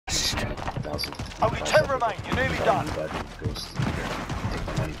Only 10 remain, you're nearly done.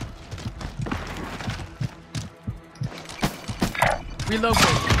 Relocate.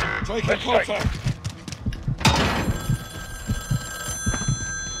 Taking contact.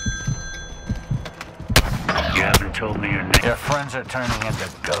 You haven't told me your name. Your friends are turning into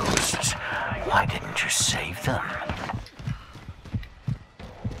ghosts. Why didn't you save them?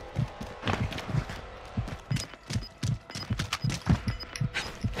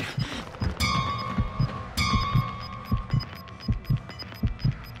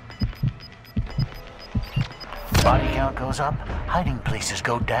 Body count goes up, hiding places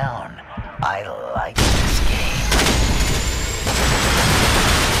go down. I like this game.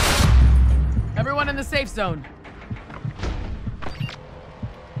 Everyone in the safe zone.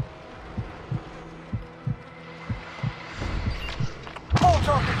 Four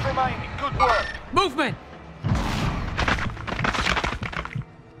targets remaining, good work. Movement!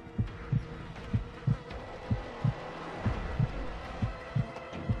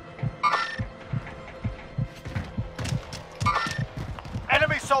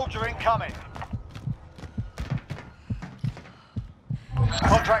 Enemy soldier incoming.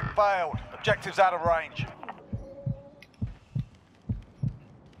 Contract failed. Objectives out of range.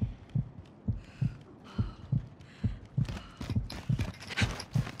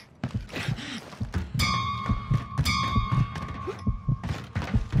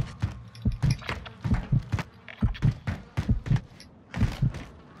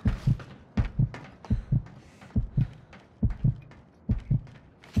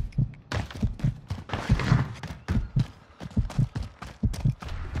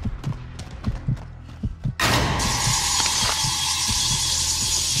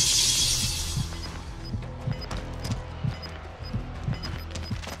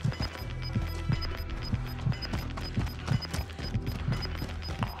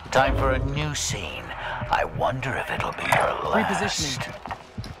 Time for a new scene. I wonder if it'll be your last. Repositioning.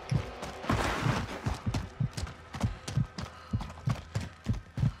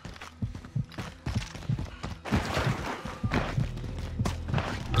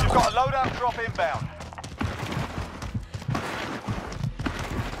 You've got a loadout drop inbound.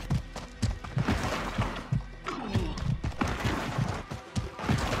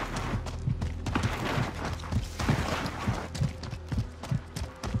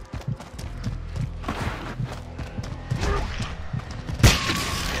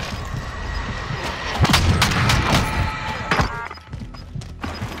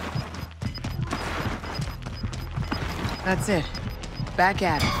 That's it. Back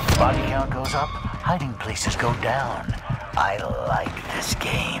at it. Body count goes up, hiding places go down. I like this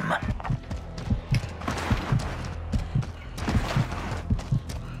game.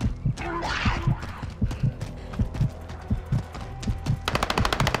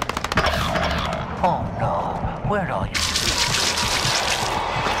 Oh no, where'd all you...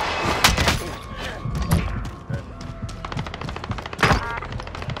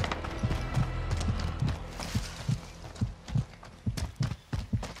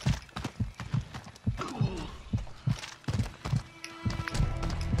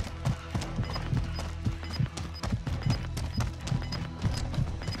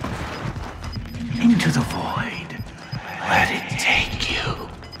 Into the void. Let it take you.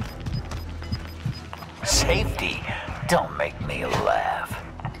 Safety? Don't make me laugh.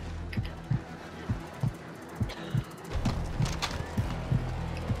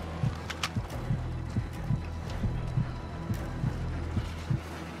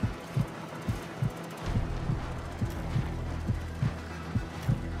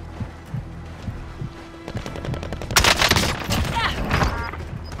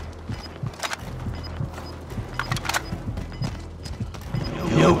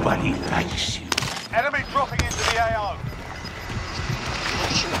 Nobody likes you. Enemy dropping into the AO.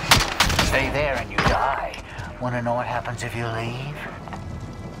 Stay there and you die. Wanna know what happens if you leave?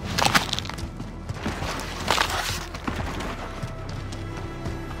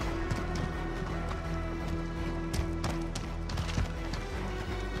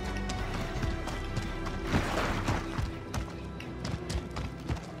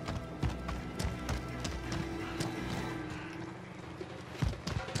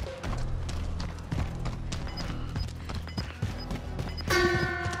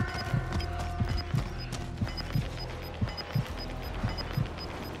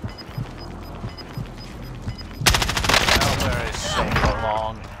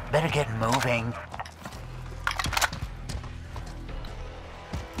 Better get moving.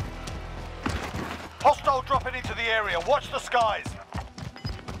 Hostile dropping into the area. Watch the skies.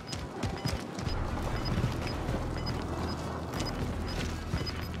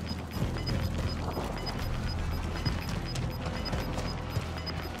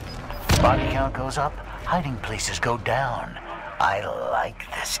 Body count goes up, hiding places go down. I like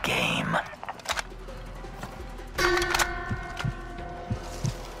this game.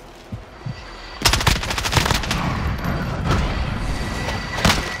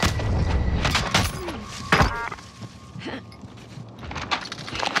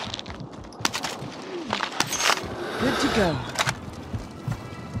 Good to go.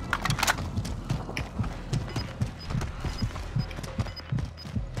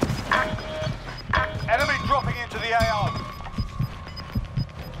 Enemy dropping into the AR.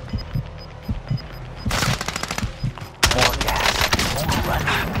 More gas, more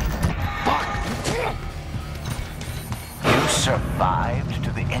running. You survived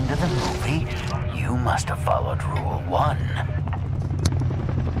to the end of the movie. You must have followed Rule 1.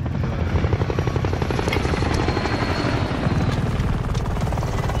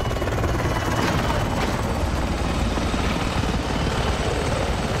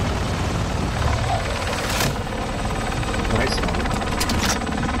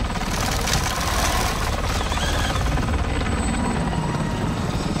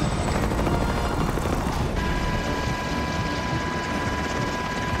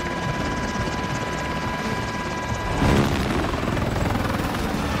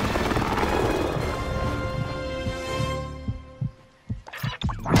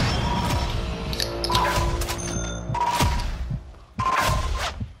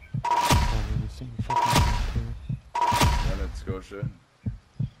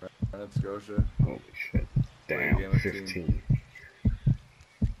 Scotia. Holy shit. Damn, 15.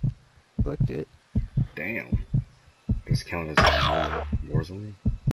 Booked it. Damn. This count as a Warzone.